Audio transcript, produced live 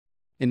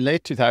In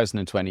late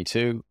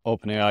 2022,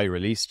 OpenAI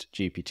released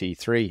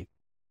GPT-3.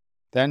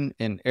 Then,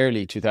 in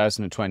early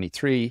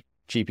 2023,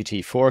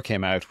 GPT-4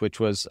 came out, which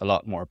was a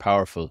lot more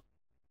powerful.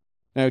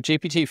 Now,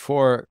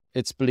 GPT-4,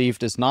 it's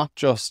believed, is not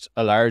just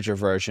a larger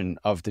version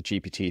of the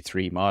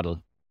GPT-3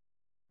 model.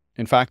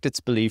 In fact, it's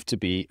believed to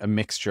be a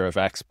mixture of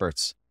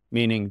experts,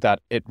 meaning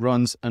that it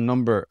runs a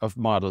number of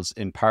models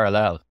in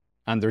parallel,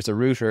 and there's a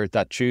router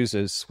that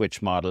chooses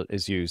which model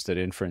is used at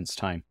inference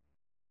time.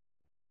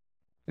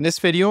 In this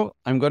video,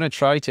 I'm going to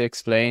try to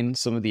explain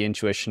some of the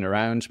intuition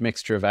around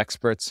mixture of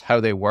experts,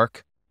 how they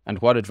work, and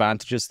what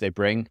advantages they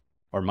bring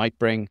or might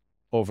bring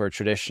over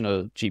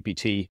traditional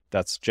GPT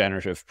that's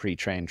generative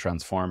pre-trained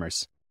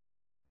transformers.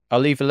 I'll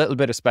leave a little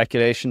bit of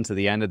speculation to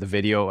the end of the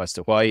video as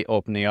to why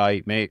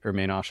OpenAI may or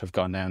may not have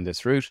gone down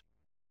this route.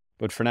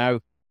 But for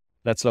now,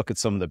 let's look at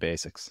some of the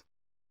basics.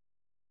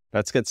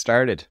 Let's get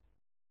started.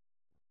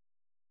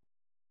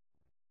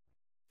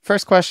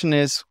 First question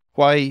is,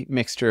 why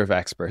mixture of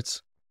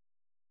experts?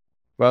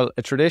 Well,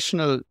 a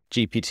traditional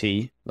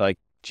GPT, like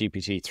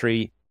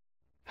GPT-3,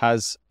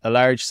 has a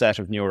large set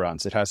of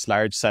neurons. It has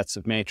large sets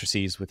of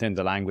matrices within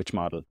the language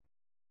model.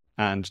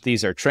 And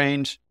these are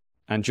trained.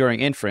 And during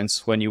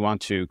inference, when you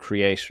want to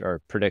create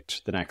or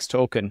predict the next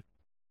token,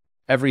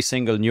 every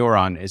single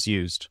neuron is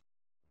used.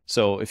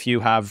 So if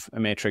you have a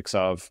matrix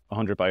of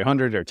 100 by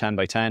 100 or 10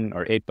 by 10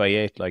 or 8 by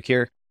 8, like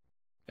here,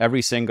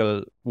 every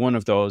single one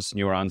of those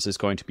neurons is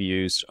going to be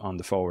used on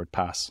the forward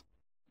pass.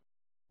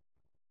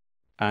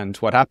 And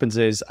what happens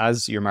is,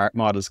 as your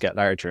models get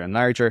larger and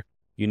larger,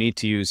 you need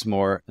to use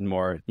more and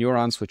more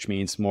neurons, which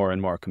means more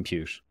and more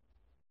compute.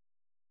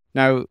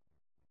 Now,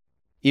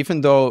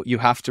 even though you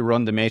have to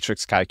run the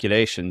matrix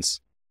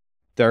calculations,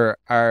 there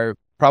are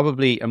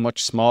probably a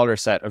much smaller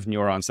set of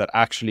neurons that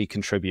actually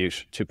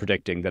contribute to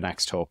predicting the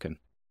next token.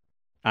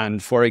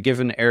 And for a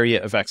given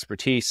area of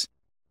expertise,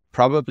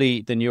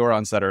 probably the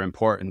neurons that are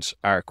important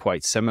are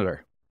quite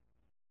similar.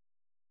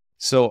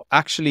 So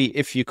actually,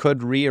 if you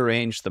could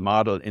rearrange the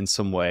model in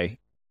some way,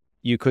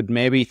 you could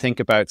maybe think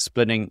about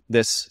splitting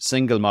this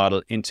single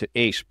model into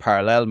 8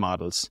 parallel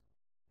models.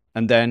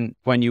 And then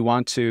when you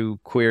want to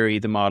query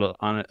the model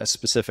on a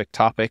specific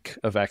topic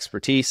of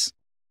expertise,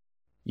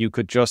 you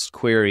could just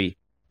query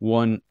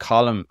one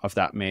column of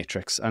that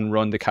matrix and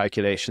run the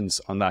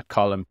calculations on that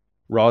column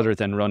rather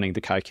than running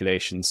the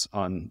calculations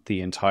on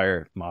the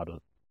entire model.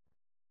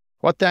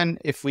 What then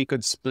if we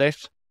could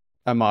split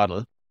a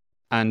model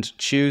and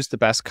choose the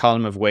best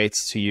column of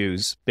weights to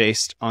use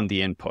based on the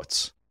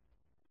inputs?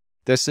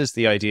 This is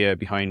the idea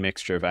behind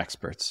mixture of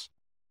experts.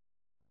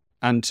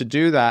 And to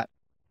do that,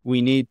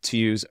 we need to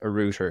use a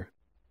router.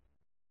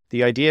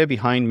 The idea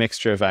behind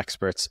mixture of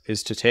experts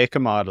is to take a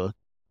model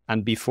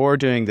and before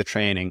doing the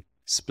training,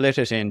 split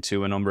it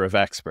into a number of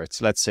experts,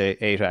 let's say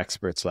 8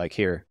 experts like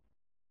here.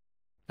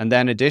 And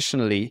then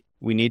additionally,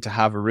 we need to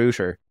have a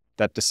router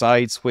that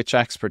decides which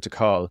expert to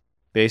call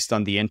based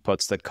on the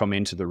inputs that come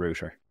into the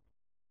router.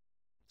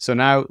 So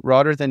now,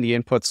 rather than the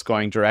inputs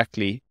going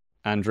directly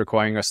and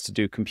requiring us to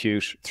do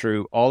compute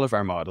through all of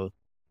our model,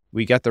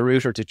 we get the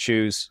router to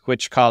choose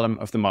which column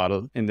of the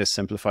model, in this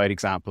simplified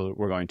example,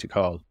 we're going to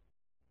call.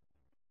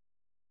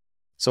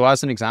 So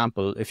as an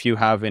example, if you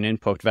have an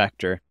input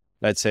vector,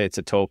 let's say it's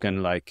a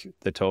token like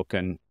the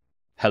token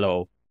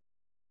hello,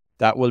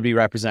 that will be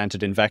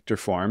represented in vector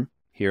form.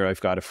 Here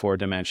I've got a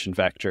 4-dimension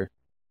vector.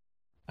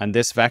 And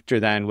this vector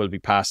then will be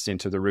passed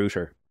into the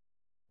router.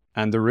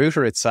 And the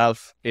router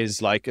itself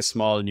is like a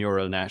small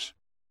neural net.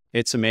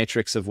 It's a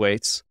matrix of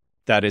weights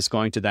that is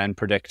going to then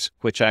predict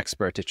which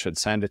expert it should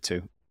send it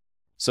to.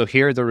 So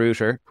here the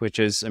router, which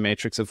is a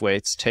matrix of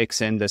weights,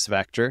 takes in this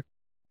vector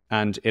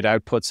and it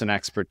outputs an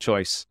expert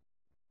choice.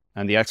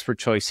 And the expert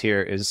choice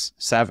here is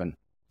 7.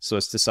 So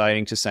it's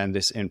deciding to send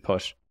this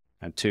input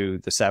to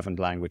the 7th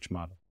language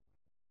model.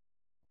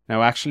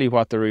 Now actually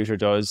what the router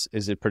does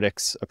is it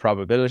predicts a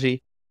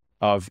probability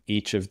of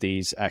each of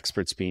these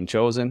experts being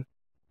chosen.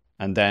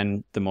 And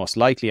then the most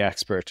likely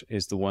expert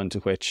is the one to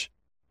which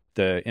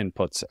the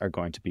inputs are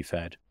going to be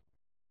fed.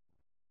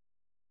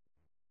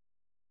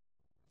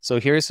 So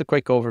here's a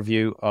quick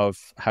overview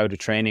of how the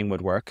training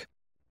would work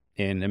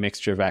in a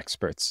mixture of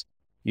experts.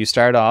 You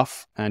start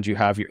off and you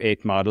have your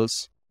 8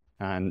 models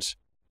and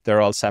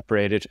they're all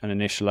separated and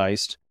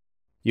initialized.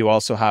 You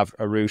also have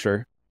a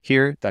router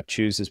here that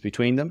chooses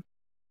between them.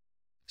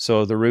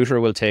 So the router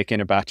will take in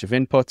a batch of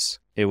inputs.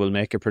 It will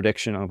make a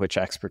prediction on which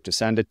expert to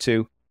send it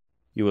to.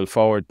 You will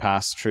forward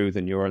pass through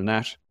the neural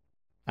net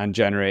and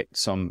generate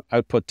some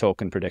output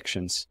token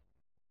predictions.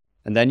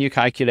 And then you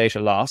calculate a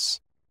loss,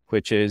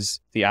 which is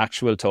the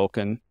actual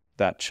token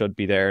that should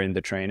be there in the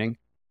training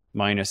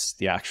minus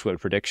the actual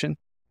prediction.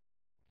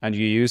 And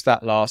you use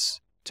that loss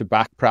to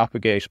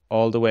backpropagate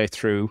all the way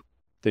through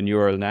the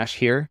neural net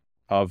here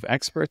of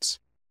experts,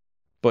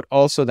 but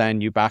also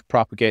then you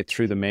backpropagate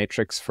through the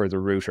matrix for the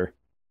router.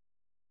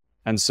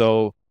 And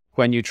so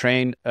when you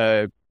train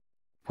a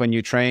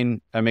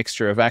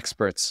mixture of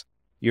experts,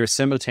 you're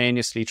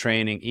simultaneously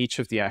training each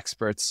of the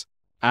experts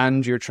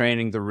and you're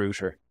training the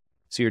router.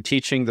 So you're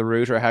teaching the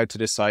router how to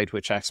decide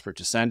which expert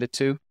to send it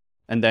to,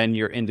 and then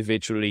you're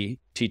individually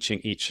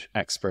teaching each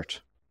expert.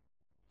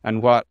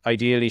 And what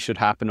ideally should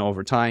happen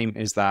over time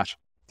is that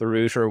the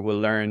router will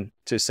learn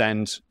to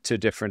send to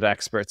different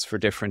experts for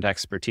different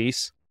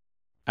expertise,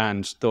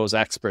 and those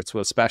experts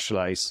will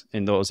specialize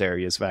in those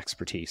areas of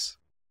expertise.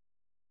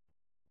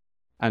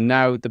 And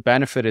now the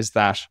benefit is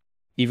that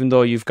even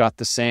though you've got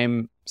the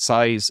same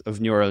size of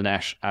neural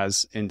net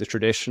as in the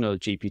traditional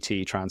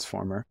GPT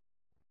transformer,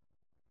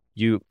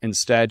 you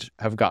instead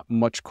have got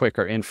much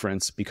quicker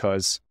inference,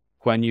 because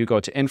when you go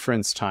to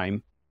inference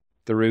time,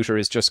 the router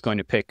is just going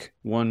to pick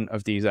one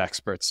of these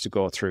experts to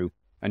go through,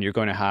 and you're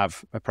going to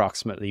have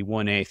approximately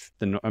 1/8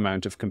 the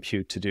amount of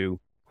compute to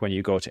do when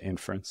you go to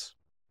inference.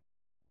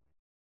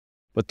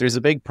 But there's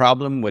a big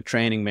problem with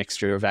training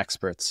mixture of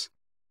experts,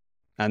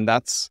 and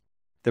that's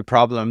the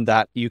problem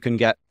that you can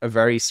get a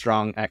very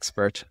strong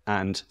expert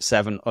and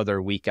 7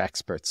 other weak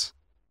experts.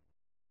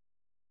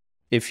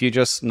 If you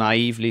just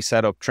naively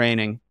set up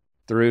training,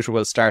 the router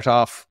will start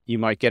off, you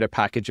might get a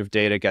package of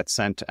data gets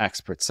sent to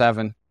expert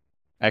 7.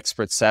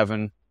 Expert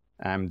 7,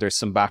 there's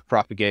some back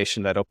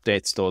propagation that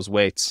updates those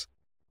weights.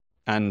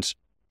 And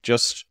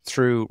just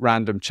through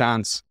random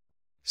chance,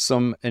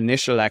 some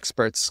initial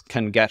experts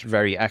can get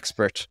very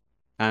expert.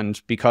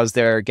 And because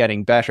they're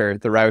getting better,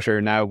 the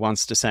router now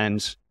wants to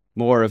send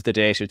more of the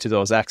data to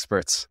those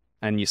experts.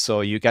 And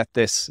so you get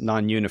this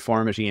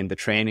non-uniformity in the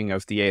training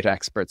of the 8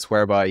 experts,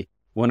 whereby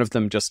one of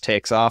them just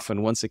takes off,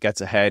 and once it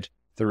gets ahead,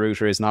 the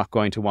router is not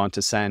going to want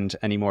to send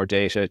any more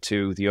data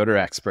to the other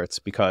experts,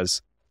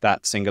 because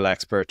that single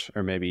expert,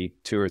 or maybe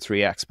 2 or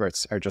 3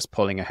 experts, are just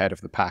pulling ahead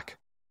of the pack.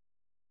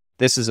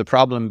 This is a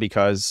problem,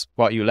 because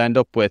what you'll end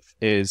up with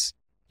is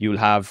you'll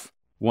have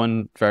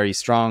one very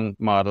strong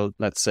model,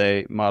 let's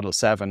say model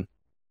 7,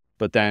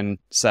 but then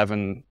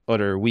 7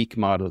 other weak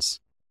models.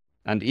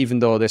 And even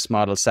though this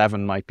model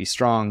 7 might be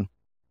strong,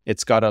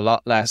 it's got a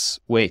lot less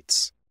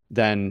weights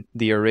than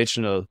the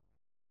original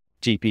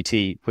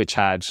GPT, which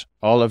had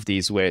all of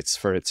these weights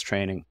for its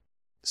training.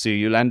 So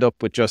you'll end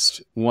up with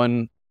just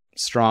one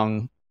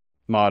strong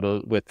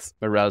model with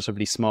a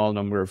relatively small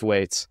number of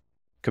weights,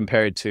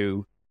 compared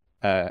to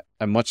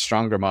a much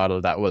stronger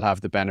model that will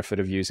have the benefit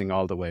of using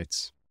all the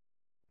weights.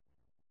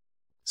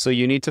 So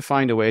you need to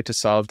find a way to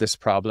solve this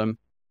problem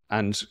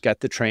and get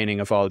the training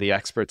of all the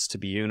experts to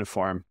be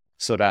uniform,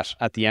 so that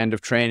at the end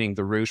of training,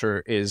 the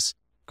router is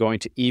going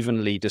to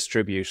evenly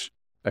distribute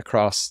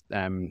across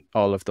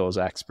all of those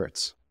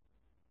experts.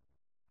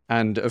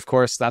 And of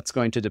course, that's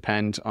going to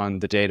depend on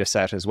the data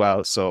set as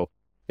well. So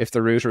if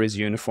the router is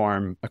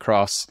uniform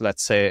across,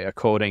 let's say, a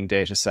coding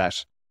data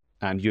set,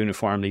 and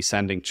uniformly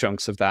sending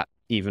chunks of that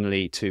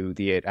evenly to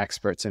the 8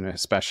 experts in a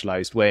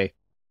specialized way,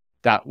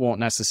 that won't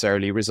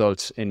necessarily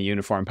result in a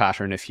uniform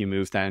pattern if you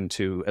move then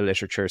to a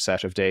literature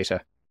set of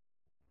data.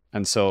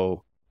 And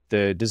so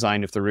the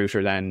design of the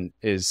router then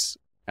is,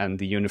 and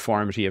the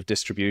uniformity of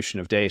distribution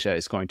of data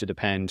is going to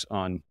depend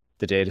on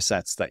the data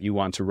sets that you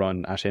want to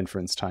run at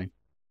inference time.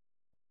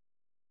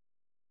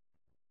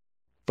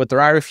 But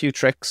there are a few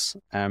tricks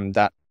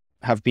that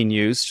have been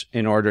used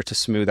in order to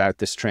smooth out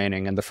this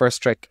training. And the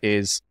first trick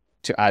is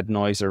to add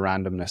noise or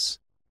randomness.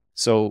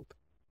 So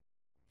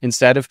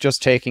instead of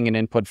just taking an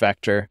input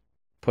vector,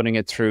 putting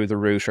it through the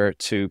router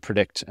to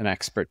predict an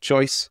expert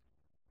choice,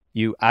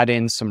 you add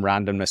in some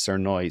randomness or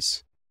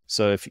noise.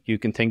 So if you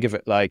can think of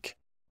it like,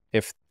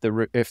 if the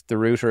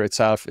router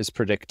itself is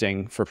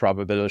predicting for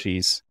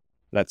probabilities,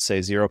 let's say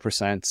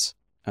 0%,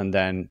 and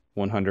then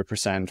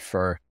 100%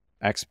 for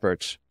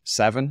expert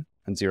 7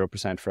 and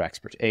 0% for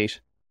expert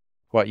 8,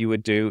 what you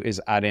would do is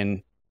add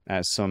in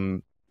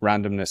some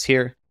randomness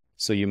here.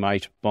 So you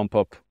might bump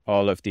up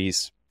all of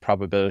these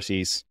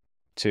probabilities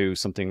to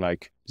something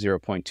like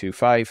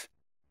 0.25,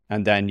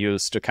 and then you'll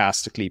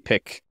stochastically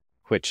pick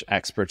which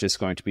expert is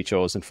going to be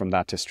chosen from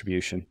that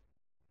distribution.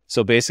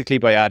 So basically,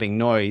 by adding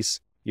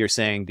noise, you're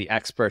saying the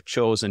expert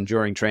chosen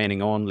during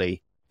training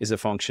only is a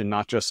function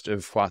not just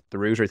of what the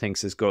router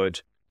thinks is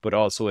good, but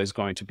also is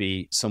going to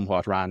be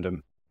somewhat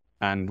random.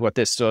 And what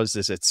this does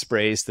is it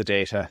sprays the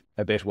data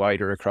a bit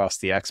wider across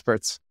the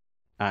experts,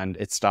 and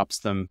it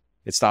stops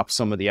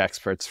some of the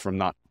experts from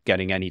not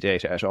getting any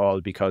data at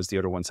all, because the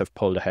other ones have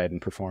pulled ahead in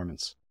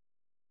performance.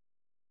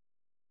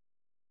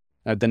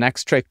 Now, the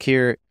next trick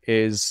here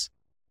is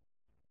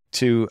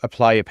to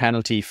apply a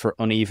penalty for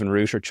uneven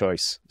router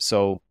choice.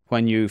 So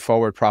when you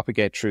forward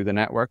propagate through the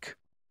network,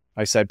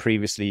 I said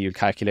previously you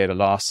calculate a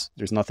loss.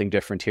 There's nothing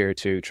different here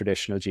to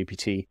traditional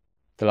GPT.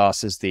 The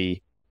loss is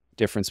the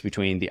difference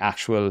between the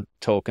actual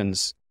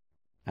tokens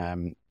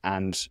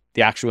and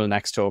the actual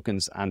next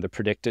tokens and the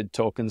predicted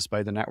tokens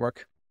by the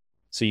network.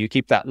 So you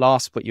keep that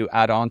loss, but you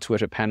add on to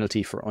it a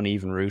penalty for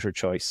uneven router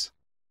choice.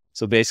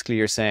 So basically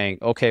you're saying,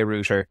 okay,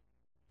 router,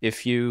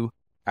 if you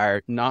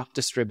are not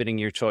distributing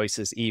your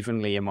choices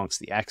evenly amongst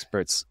the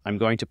experts, I'm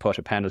going to put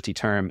a penalty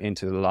term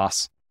into the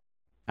loss.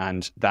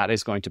 And that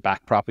is going to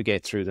back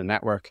propagate through the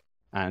network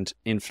and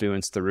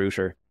influence the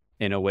router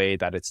in a way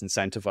that it's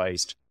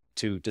incentivized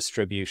to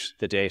distribute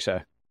the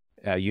data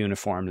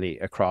uniformly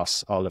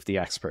across all of the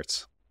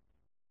experts.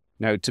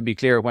 Now, to be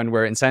clear, when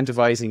we're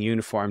incentivizing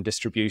uniform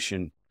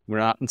distribution, We're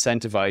not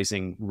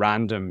incentivizing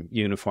random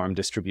uniform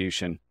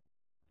distribution.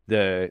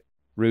 The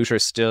router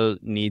still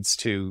needs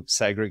to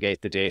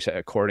segregate the data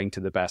according to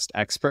the best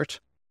expert.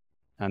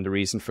 And the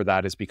reason for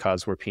that is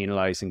because we're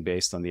penalizing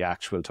based on the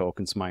actual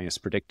tokens minus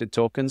predicted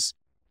tokens.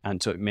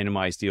 And to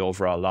minimize the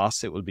overall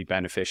loss, it will be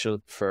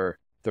beneficial for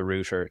the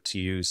router to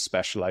use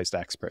specialized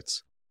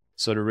experts.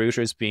 So the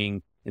router is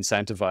being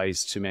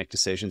incentivized to make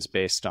decisions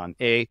based on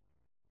A,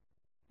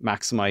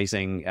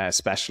 maximizing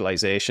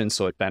specialization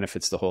so it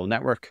benefits the whole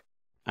network,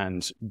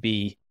 and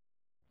B,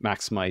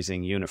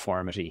 maximizing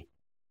uniformity.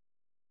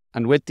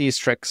 And with these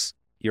tricks,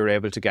 you're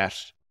able to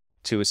get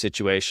to a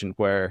situation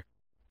where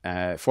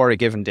for a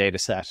given data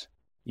set,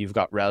 you've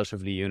got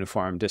relatively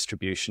uniform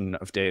distribution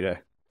of data,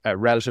 a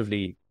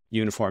relatively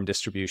uniform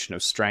distribution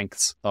of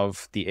strengths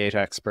of the 8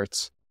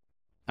 experts.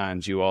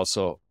 And you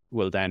also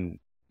will then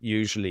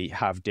usually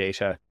have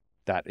data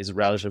that is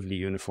relatively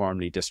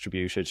uniformly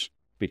distributed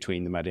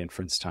between them at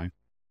inference time.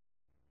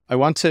 I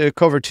want to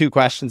cover 2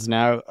 questions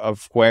now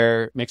of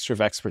where mixture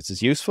of experts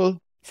is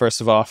useful.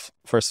 First of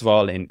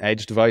all, in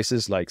edge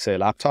devices like, say,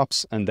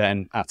 laptops, and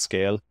then at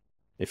scale,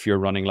 if you're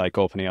running like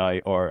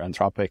OpenAI or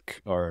Anthropic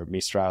or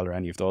Mistral or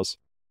any of those.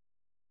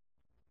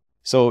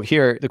 So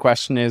here, the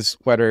question is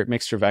whether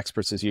mixture of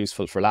experts is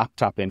useful for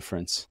laptop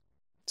inference.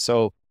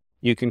 So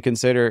you can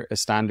consider a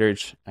standard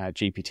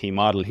GPT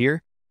model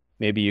here.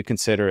 Maybe you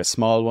consider a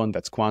small one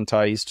that's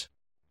quantized.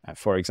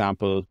 For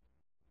example,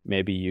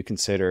 maybe you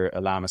consider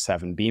a Llama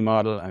 7B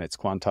model and it's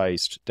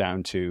quantized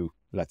down to,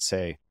 let's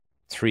say,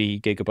 3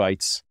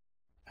 gigabytes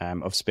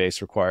of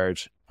space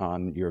required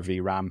on your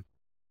VRAM.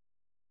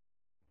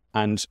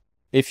 And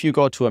if you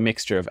go to a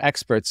mixture of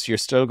experts, you're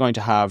still going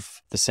to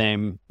have the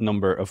same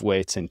number of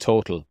weights in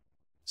total.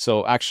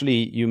 So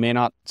actually, you may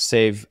not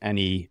save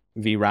any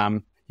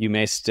VRAM. You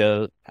may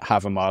still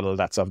have a model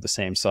that's of the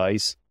same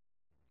size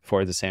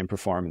for the same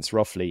performance,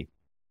 roughly.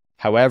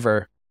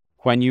 However,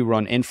 when you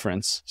run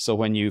inference, so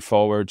when you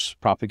forward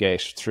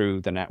propagate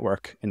through the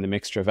network in the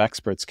mixture of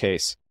experts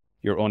case,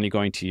 you're only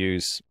going to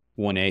use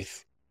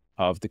 1/8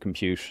 of the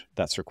compute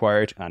that's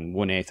required and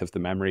 1/8 of the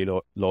memory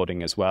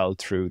loading as well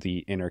through the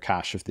inner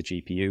cache of the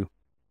GPU.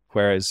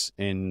 Whereas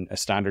in a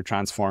standard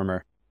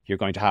transformer, you're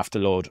going to have to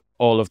load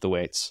all of the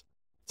weights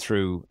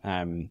through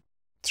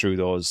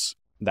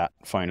that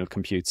final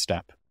compute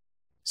step.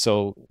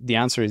 So the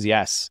answer is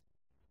yes.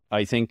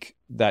 I think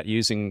that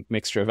using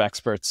mixture of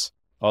experts,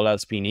 all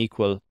else being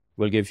equal,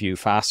 will give you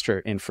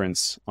faster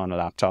inference on a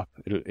laptop.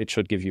 It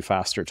should give you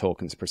faster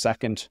tokens per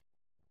second.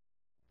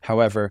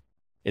 However,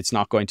 it's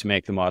not going to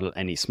make the model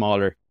any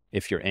smaller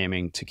if you're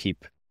aiming to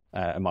keep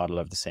a model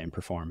of the same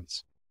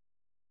performance.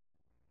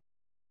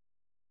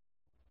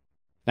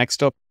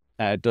 Next up,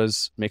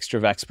 does mixture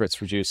of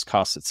experts reduce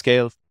costs at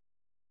scale?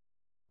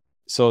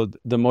 So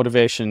the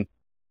motivation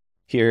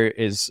here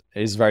is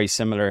very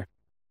similar.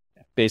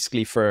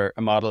 Basically, for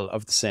a model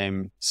of the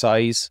same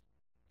size,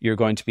 you're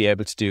going to be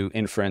able to do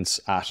inference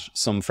at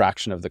some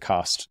fraction of the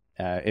cost.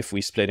 If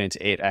we split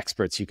into 8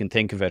 experts, you can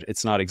think of it,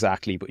 it's not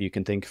exactly, but you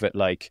can think of it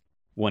like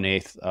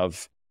 1/8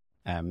 of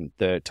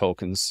the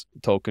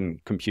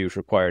token compute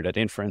required at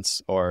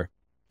inference, or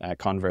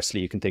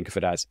conversely, you can think of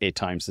it as 8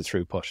 times the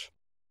throughput.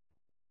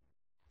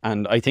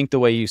 And I think the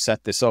way you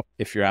set this up,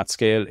 if you're at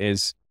scale,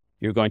 is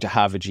you're going to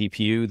have a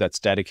GPU that's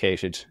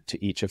dedicated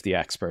to each of the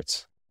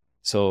experts.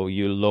 So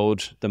you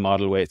load the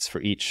model weights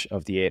for each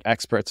of the 8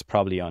 experts,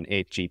 probably on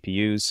 8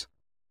 GPUs.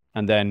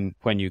 And then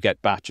when you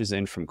get batches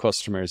in from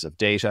customers of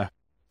data,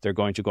 they're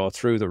going to go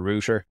through the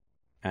router.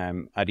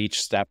 At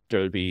each step,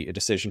 there'll be a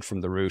decision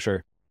from the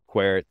router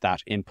where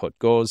that input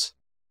goes.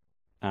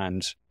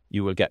 And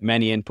you will get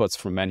many inputs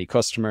from many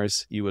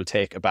customers. You will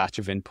take a batch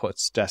of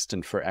inputs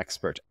destined for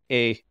expert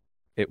A.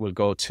 It will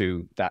go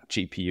to that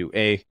GPU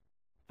A.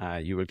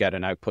 You will get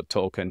an output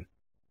token,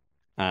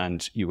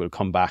 and you will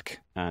come back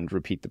and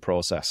repeat the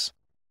process.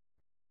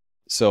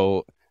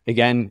 So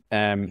again,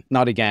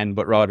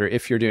 but rather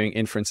if you're doing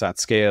inference at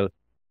scale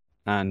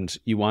and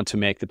you want to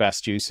make the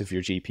best use of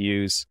your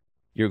GPUs,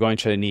 you're going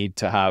to need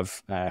to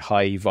have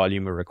high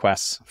volume of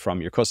requests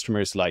from your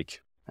customers,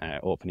 like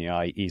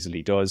OpenAI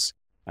easily does.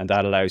 And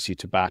that allows you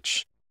to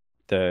batch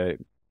the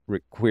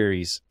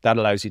queries. That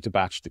allows you to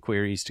batch the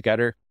queries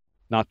together,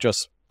 not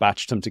just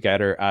batch them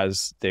together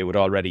as they would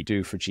already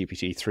do for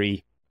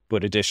GPT-3,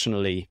 but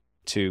additionally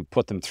to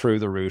put them through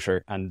the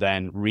router and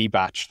then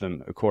rebatch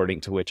them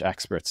according to which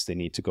experts they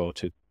need to go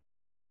to.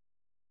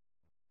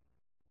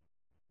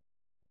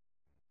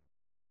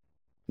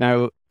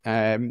 Now,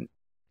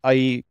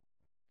 I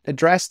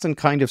addressed and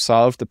kind of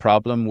solved the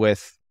problem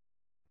with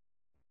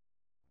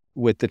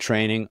the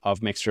training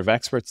of mixture of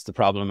experts, the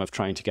problem of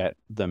trying to get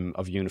them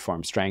of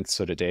uniform strength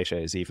so the data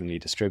is evenly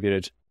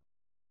distributed.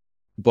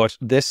 But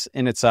this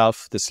in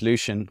itself, the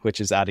solution,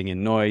 which is adding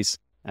in noise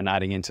and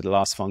adding into the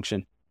loss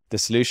function, the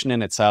solution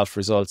in itself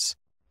results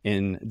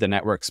in the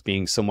networks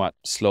being somewhat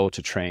slow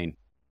to train.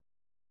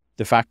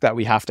 The fact that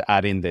we have to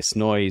add in this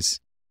noise,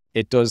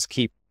 it does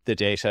keep the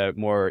data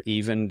more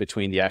even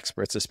between the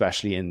experts,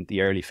 especially in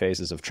the early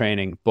phases of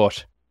training,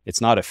 but it's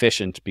not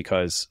efficient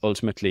because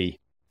ultimately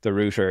the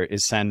router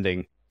is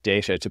sending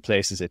data to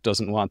places it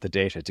doesn't want the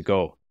data to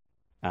go.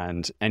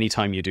 And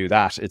anytime you do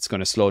that, it's going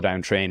to slow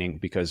down training,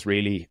 because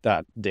really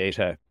that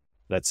data,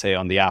 let's say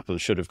on the Apple,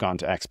 should have gone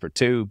to expert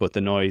 2, but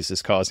the noise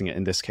is causing it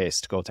in this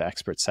case to go to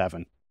expert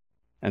 7.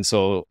 And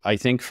so I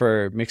think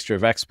for mixture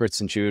of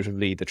experts,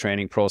 intuitively, the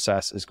training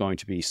process is going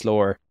to be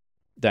slower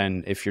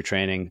than if you're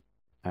training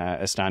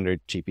a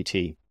standard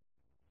GPT.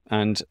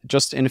 And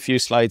just in a few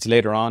slides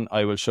later on,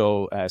 I will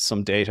show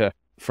some data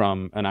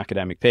from an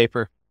academic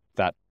paper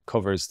that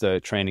covers the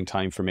training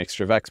time for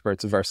mixture of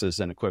experts versus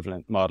an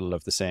equivalent model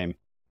of the same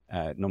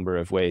number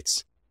of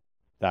weights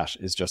that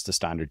is just a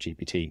standard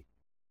GPT.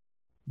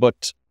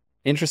 But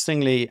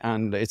interestingly,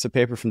 and it's a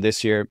paper from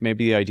this year,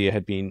 maybe the idea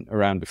had been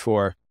around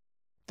before,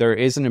 there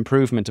is an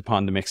improvement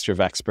upon the mixture of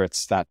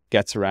experts that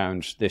gets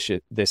around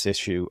this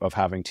issue of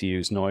having to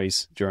use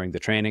noise during the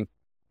training.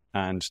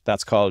 And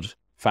that's called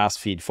fast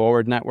feed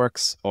forward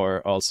networks,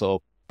 or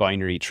also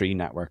binary tree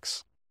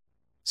networks.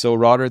 So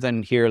rather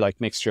than here, like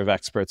mixture of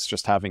experts,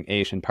 just having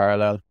 8 in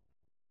parallel,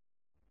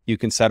 you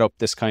can set up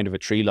this kind of a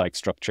tree-like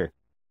structure.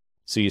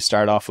 So you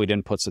start off with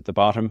inputs at the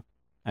bottom,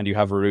 and you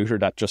have a router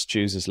that just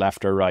chooses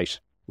left or right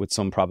with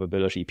some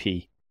probability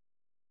P.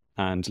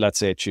 And let's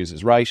say it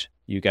chooses right,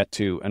 you get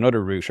to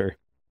another router,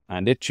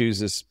 and it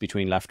chooses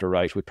between left or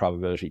right with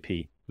probability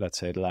P, let's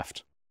say the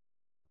left.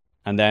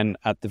 And then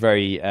at the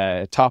very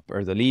top,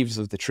 or the leaves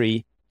of the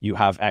tree, you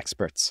have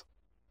experts.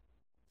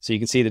 So you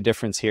can see the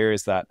difference here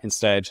is that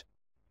instead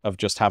of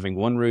just having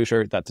one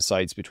router that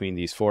decides between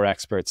these 4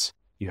 experts,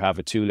 you have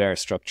a 2-layer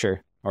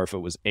structure, or if it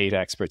was 8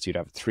 experts, you'd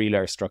have a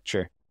 3-layer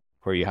structure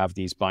where you have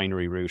these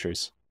binary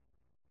routers.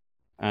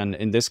 And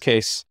in this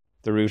case,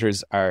 the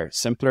routers are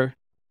simpler.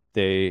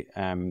 They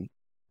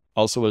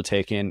also will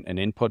take in an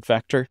input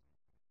vector,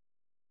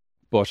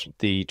 but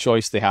the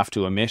choice they have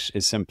to emit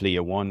is simply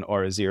a 1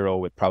 or a 0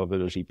 with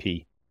probability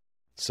P.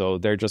 So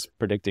they're just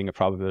predicting a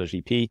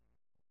probability P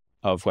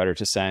of whether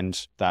to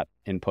send that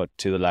input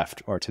to the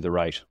left or to the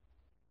right.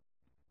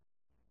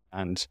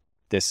 And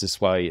this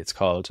is why it's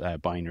called a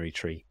binary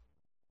tree.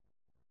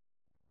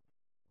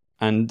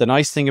 And the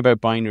nice thing about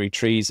binary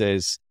trees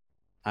is,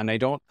 and I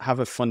don't have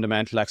a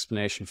fundamental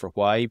explanation for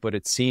why, but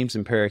it seems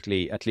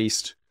empirically, at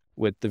least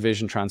with the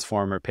vision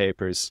transformer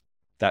papers,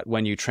 that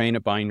when you train a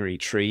binary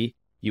tree,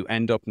 you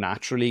end up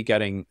naturally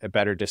getting a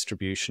better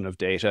distribution of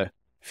data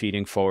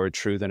feeding forward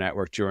through the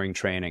network during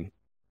training.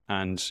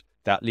 And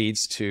that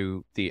leads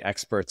to the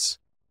experts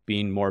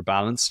being more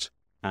balanced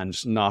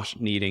and not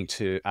needing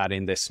to add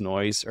in this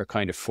noise or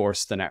kind of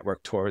force the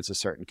network towards a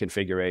certain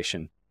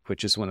configuration,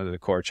 which is one of the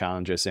core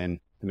challenges in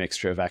the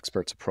mixture of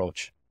experts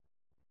approach.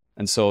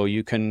 And so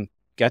you can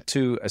get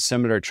to a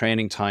similar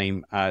training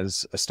time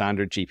as a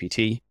standard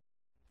GPT,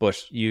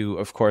 but you,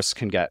 of course,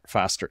 can get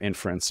faster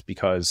inference,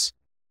 because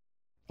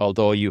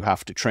although you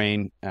have to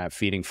train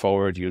feeding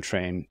forward, you'll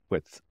train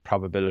with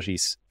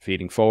probabilities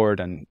feeding forward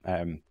and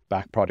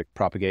back product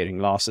propagating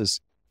losses.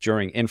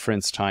 During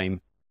inference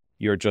time,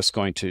 you're just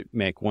going to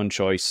make one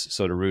choice.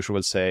 So the router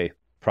will say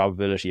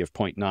probability of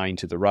 0.9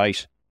 to the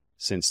right.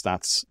 Since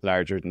that's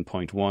larger than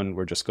 0.1,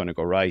 we're just going to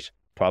go right.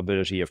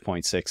 Probability of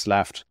 0.6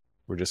 left,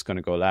 we're just going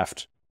to go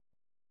left.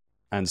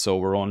 And so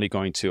we're only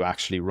going to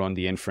actually run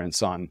the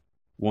inference on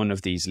one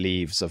of these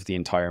leaves of the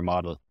entire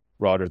model,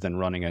 rather than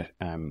running it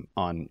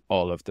on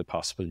all of the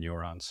possible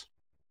neurons.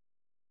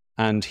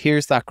 And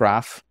here's that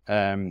graph,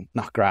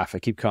 not graph, I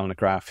keep calling it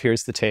graph.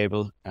 Here's the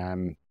table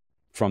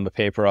from the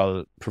paper.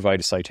 I'll provide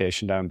a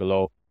citation down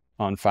below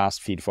on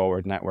fast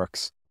feed-forward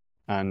networks.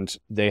 And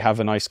they have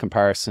a nice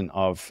comparison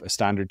of a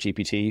standard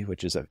GPT,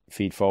 which is a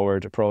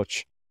feed-forward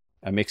approach,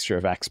 a mixture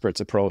of experts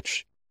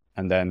approach,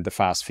 and then the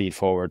fast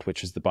feed-forward,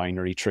 which is the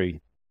binary tree.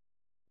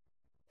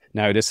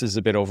 Now, this is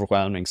a bit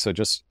overwhelming, so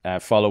just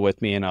follow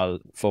with me and I'll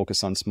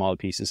focus on small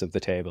pieces of the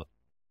table.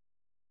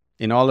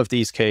 In all of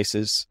these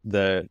cases,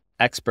 the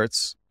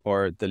experts,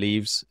 or the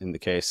leaves in the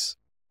case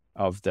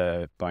of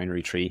the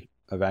binary tree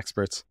of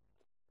experts,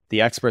 the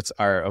experts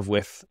are of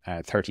width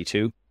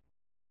 32,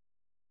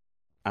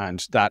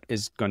 and that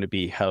is going to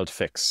be held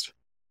fixed.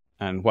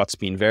 And what's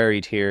been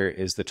varied here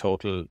is the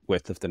total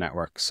width of the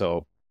network.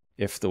 So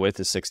if the width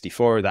is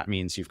 64, that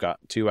means you've got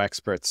 2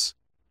 experts,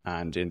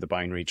 and in the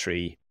binary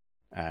tree,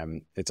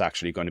 it's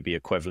actually going to be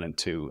equivalent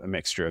to a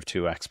mixture of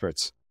 2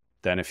 experts.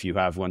 Then if you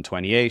have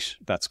 128,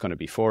 that's going to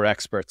be 4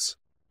 experts.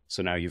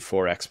 So now you have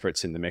 4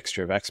 experts in the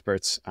mixture of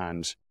experts.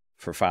 And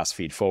for fast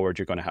feed forward,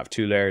 you're going to have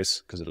 2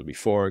 layers, because it'll be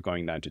 4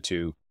 going down to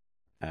 2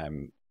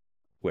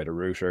 with a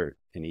router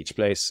in each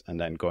place, and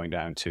then going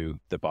down to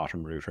the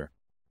bottom router.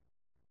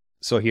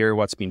 So here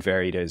what's been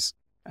varied is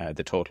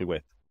the total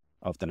width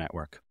of the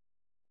network.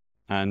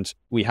 And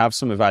we have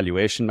some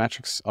evaluation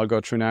metrics I'll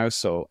go through now.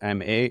 So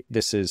MA,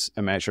 this is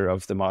a measure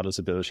of the model's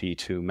ability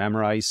to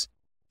memorize.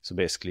 So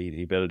basically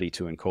the ability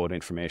to encode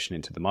information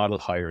into the model,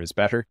 higher is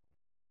better.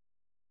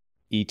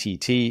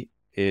 ETT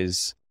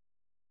is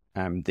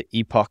the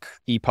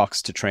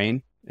epochs to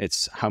train.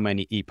 It's how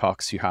many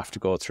epochs you have to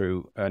go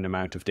through an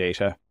amount of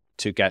data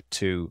to get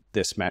to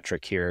this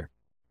metric here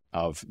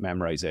of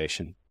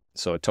memorization.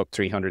 So it took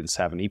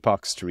 307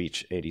 epochs to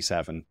reach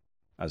 87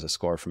 as a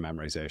score for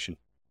memorization.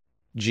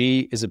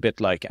 G is a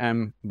bit like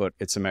M, but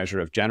it's a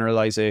measure of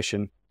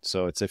generalization.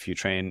 So it's if you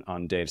train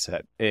on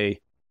dataset A,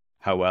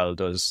 how well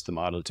does the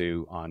model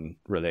do on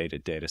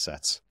related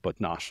datasets, but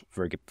not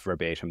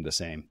verbatim the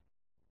same.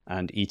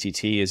 And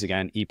ETT is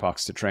again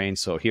epochs to train.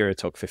 So here it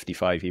took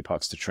 55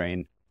 epochs to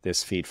train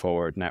this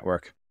feed-forward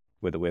network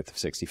with a width of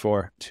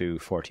 64 to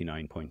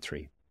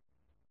 49.3.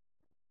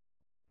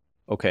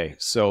 Okay,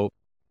 so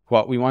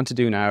what we want to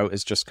do now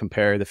is just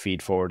compare the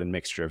feed-forward and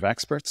mixture of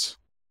experts.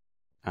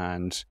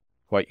 And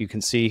what you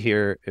can see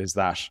here is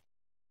that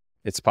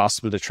it's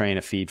possible to train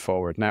a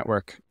feed-forward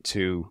network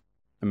to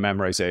a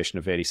memorization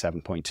of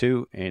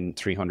 87.2 in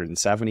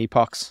 307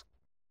 epochs.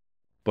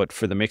 But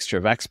for the mixture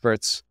of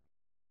experts,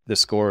 the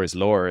score is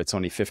lower. It's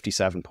only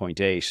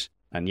 57.8,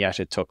 and yet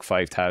it took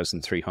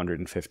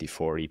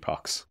 5,354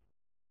 epochs.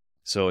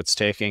 So it's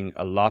taking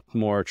a lot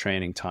more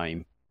training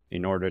time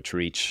in order to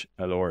reach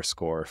a lower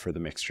score for the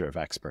mixture of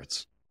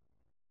experts.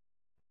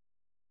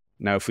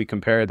 Now, if we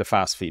compare the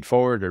fast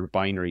feed-forward or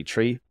binary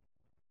tree,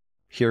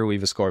 here we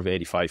have a score of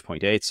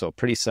 85.8, so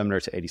pretty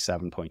similar to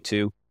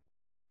 87.2.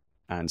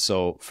 And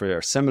so for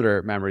a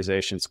similar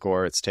memorization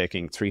score, it's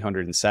taking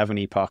 307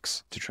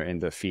 epochs to train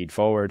the feed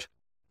forward,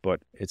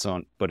 but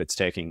it's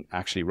taking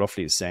actually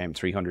roughly the same,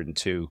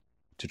 302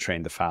 to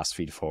train the fast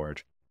feed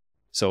forward.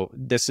 So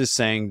this is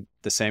saying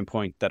the same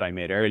point that I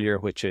made earlier,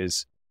 which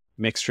is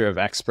mixture of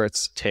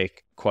experts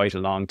take quite a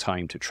long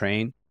time to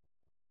train,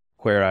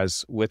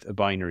 whereas with a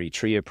binary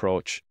tree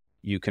approach,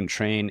 you can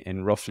train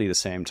in roughly the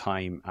same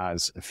time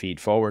as a feed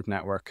forward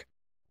network.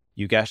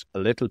 You get a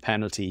little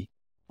penalty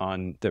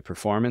on the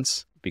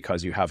performance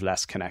because you have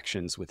less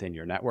connections within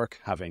your network.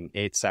 Having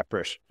 8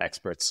 separate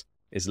experts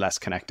is less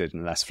connected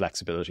and less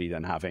flexibility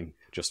than having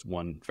just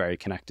one very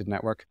connected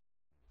network.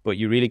 But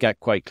you really get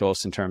quite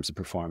close in terms of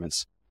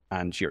performance.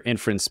 And your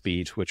inference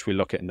speed, which we'll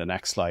look at in the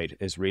next slide,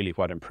 is really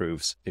what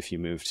improves if you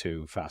move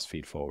to fast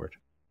feed forward.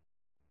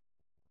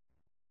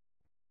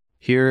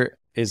 Here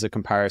is a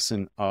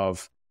comparison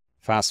of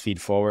fast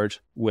feed forward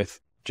with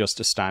just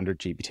a standard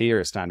GPT or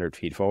a standard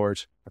feed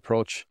forward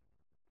approach.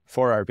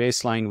 For our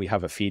baseline, we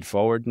have a feed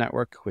forward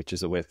network, which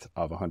is a width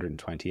of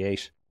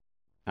 128.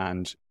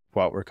 And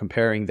what we're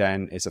comparing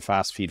then is a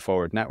fast feed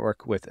forward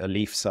network with a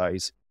leaf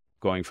size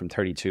going from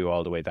 32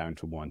 all the way down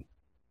to 1.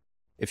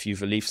 If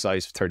you've a leaf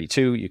size of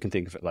 32, you can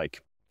think of it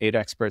like 8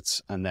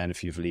 experts. And then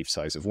if you've a leaf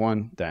size of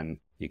 1, then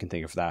you can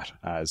think of that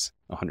as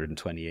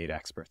 128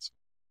 experts.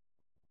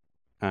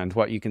 And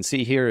what you can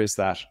see here is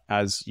that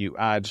as you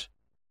add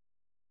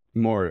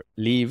more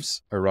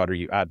leaves, or rather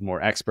you add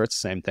more experts,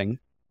 same thing,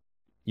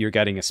 you're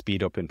getting a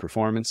speed up in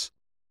performance.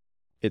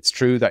 It's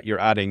true that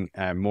you're adding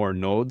more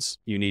nodes.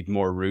 You need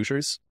more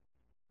routers,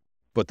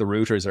 but the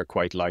routers are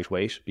quite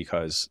lightweight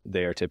because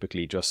they are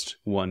typically just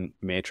one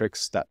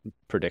matrix that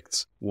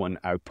predicts one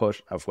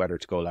output of whether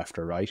to go left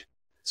or right.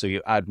 So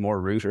you add more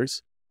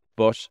routers,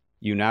 but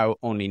you now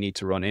only need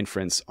to run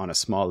inference on a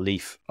small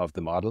leaf of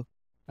the model.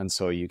 And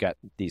so you get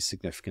these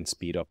significant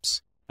speed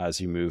ups as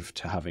you move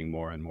to having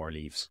more and more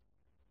leaves.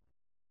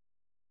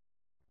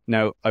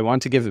 Now, I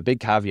want to give a big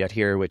caveat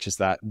here, which is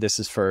that this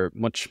is for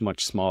much,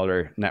 much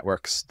smaller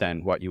networks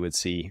than what you would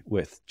see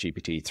with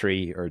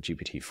GPT-3 or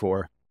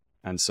GPT-4.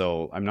 And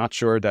so I'm not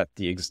sure that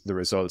the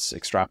results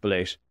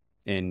extrapolate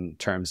in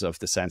terms of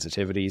the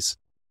sensitivities,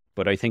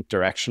 but I think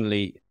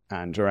directionally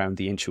and around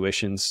the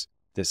intuitions,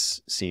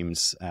 this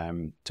seems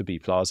to be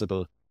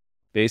plausible.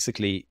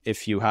 Basically,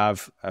 if you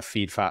have a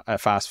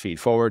fast feed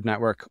forward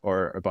network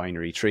or a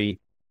binary tree,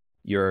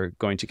 you're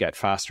going to get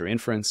faster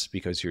inference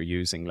because you're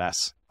using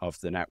less of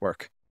the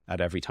network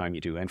at every time you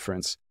do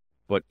inference,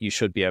 but you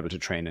should be able to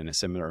train in a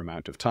similar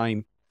amount of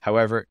time.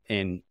 However,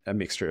 in a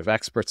mixture of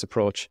experts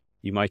approach,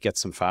 you might get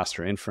some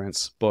faster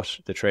inference, but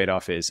the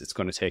trade-off is it's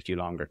going to take you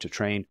longer to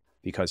train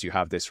because you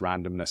have this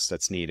randomness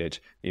that's needed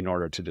in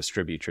order to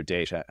distribute your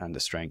data and the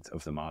strength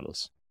of the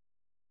models.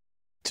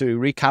 To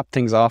recap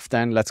things off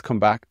then, let's come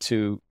back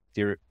to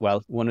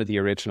one of the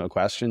original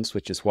questions,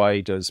 which is why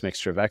does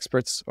mixture of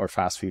experts or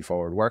fast feed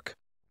forward work?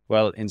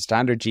 Well, in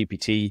standard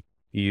GPT,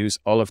 you use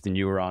all of the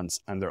neurons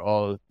and they're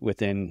all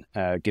within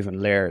a given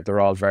layer.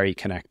 They're all very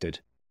connected.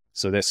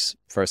 So this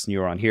first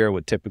neuron here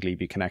would typically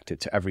be connected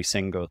to every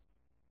single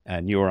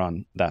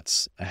neuron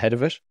that's ahead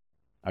of it.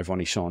 I've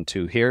only shown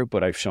 2 here,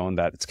 but I've shown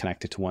that it's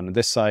connected to one on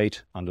this side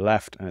on the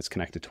left and it's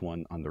connected to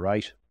one on the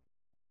right.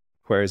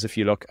 Whereas if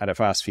you look at a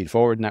fast feed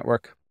forward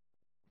network,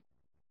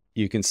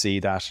 you can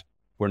see that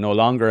we're no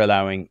longer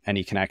allowing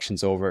any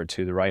connections over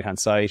to the right-hand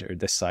side or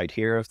this side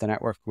here of the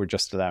network. We're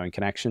just allowing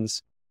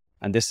connections.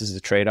 And this is a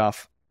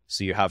trade-off.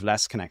 So you have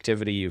less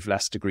connectivity, you have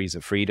less degrees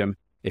of freedom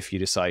if you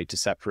decide to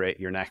separate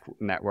your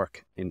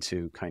network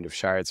into kind of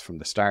shards from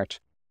the start.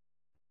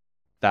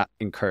 That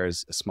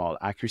incurs a small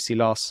accuracy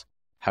loss.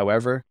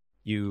 However,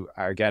 you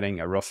are getting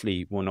a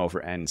roughly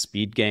 1/n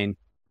speed gain.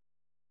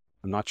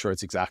 I'm not sure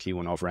it's exactly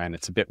 1/n.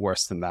 It's a bit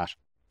worse than that.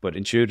 But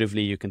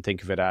intuitively, you can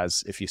think of it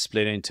as if you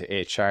split into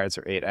 8 shards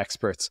or 8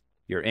 experts,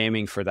 you're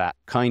aiming for that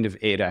kind of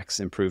 8x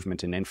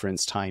improvement in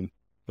inference time.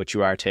 but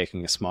you are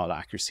taking a small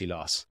accuracy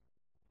loss.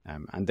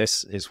 And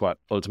this is what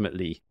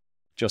ultimately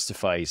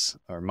justifies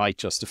or might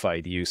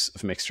justify the use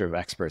of mixture of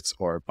experts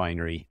or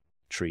binary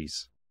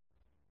trees.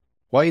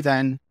 Why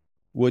then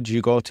would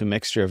you go to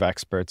mixture of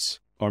experts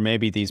or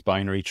maybe these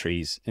binary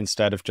trees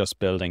instead of just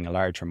building a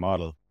larger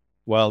model?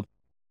 Well,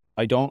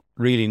 I don't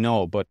really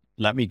know, but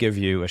let me give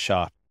you a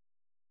shot.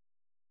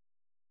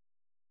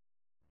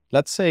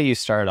 Let's say you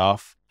start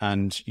off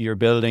and you're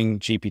building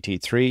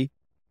GPT-3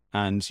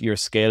 and you're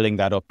scaling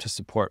that up to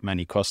support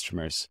many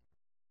customers.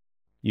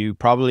 You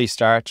probably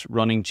start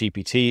running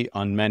GPT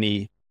on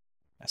many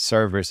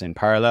servers in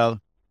parallel.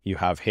 You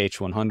have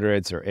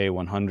H100s or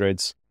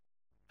A100s,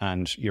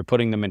 and you're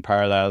putting them in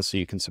parallel so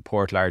you can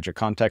support larger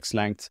context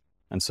length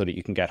and so that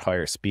you can get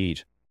higher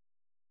speed.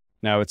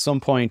 Now, at some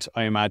point,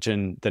 I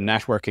imagine the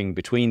networking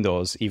between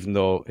those, even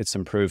though it's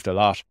improved a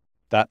lot,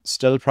 that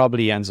still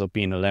probably ends up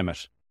being a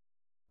limit.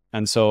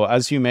 And so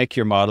as you make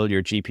your model,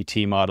 your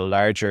GPT model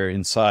larger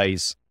in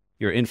size,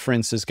 your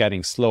inference is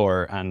getting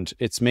slower and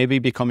it's maybe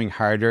becoming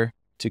harder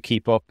to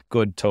keep up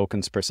good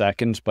tokens per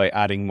second by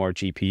adding more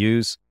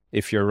GPUs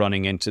if you're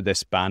running into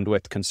this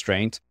bandwidth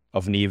constraint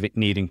of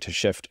needing to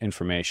shift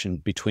information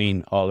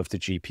between all of the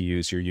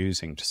GPUs you're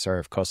using to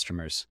serve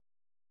customers.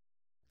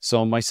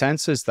 So my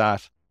sense is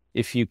that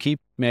if you keep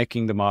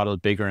making the model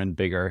bigger and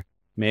bigger,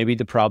 maybe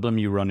the problem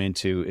you run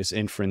into is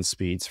inference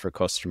speeds for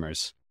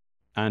customers.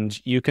 And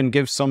you can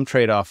give some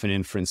trade-off in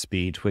inference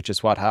speed, which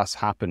is what has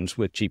happened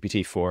with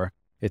GPT-4.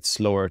 It's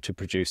slower to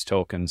produce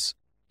tokens.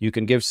 You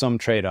can give some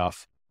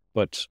trade-off,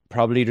 but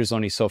probably there's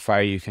only so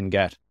far you can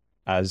get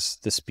as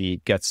the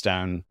speed gets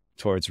down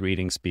towards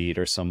reading speed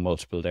or some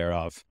multiple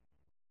thereof.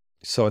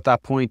 So at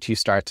that point, you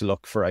start to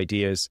look for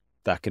ideas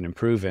that can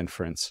improve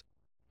inference.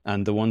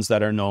 And the ones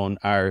that are known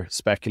are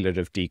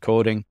speculative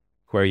decoding,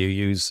 where you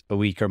use a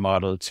weaker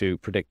model to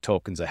predict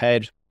tokens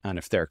ahead. And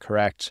if they're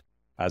correct,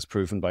 as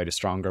proven by the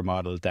stronger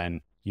model,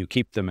 then you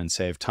keep them and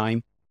save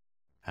time.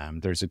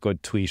 There's a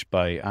good tweet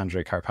by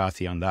Andrej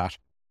Karpathy on that.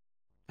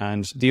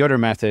 And the other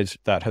method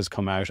that has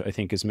come out, I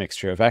think, is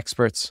mixture of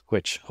experts,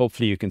 which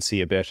hopefully you can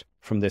see a bit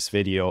from this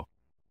video,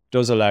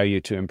 does allow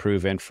you to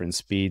improve inference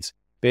speeds.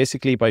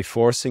 Basically, by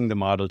forcing the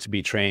model to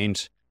be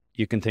trained,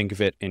 you can think of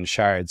it in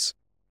shards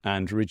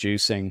and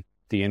reducing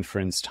the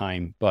inference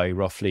time by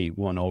roughly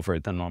 1 over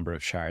the number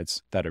of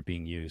shards that are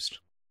being used.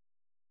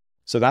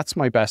 So that's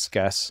my best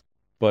guess,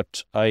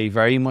 but I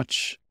very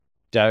much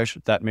doubt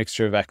that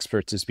mixture of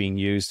experts is being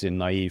used in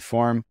naive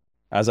form.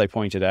 As I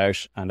pointed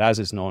out, and as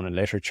is known in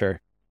literature,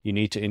 you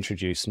need to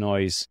introduce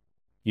noise.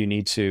 You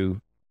need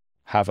to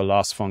have a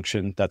loss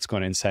function that's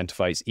going to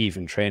incentivize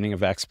even training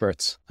of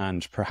experts.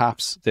 And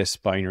perhaps this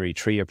binary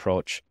tree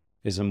approach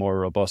is a more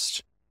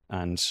robust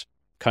and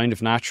kind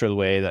of natural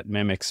way that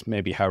mimics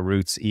maybe how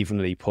roots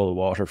evenly pull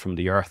water from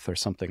the earth or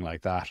something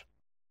like that.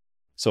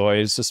 So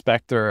I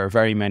suspect there are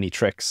very many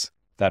tricks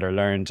that are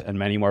learned and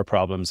many more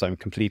problems I'm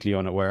completely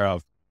unaware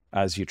of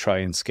as you try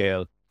and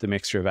scale the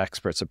mixture of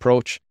experts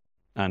approach,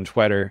 and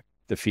whether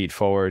the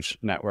feed-forward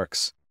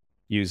networks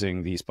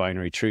using these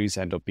binary trees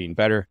end up being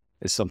better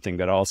is something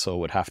that also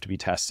would have to be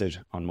tested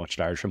on much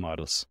larger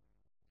models.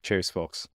 Cheers, folks.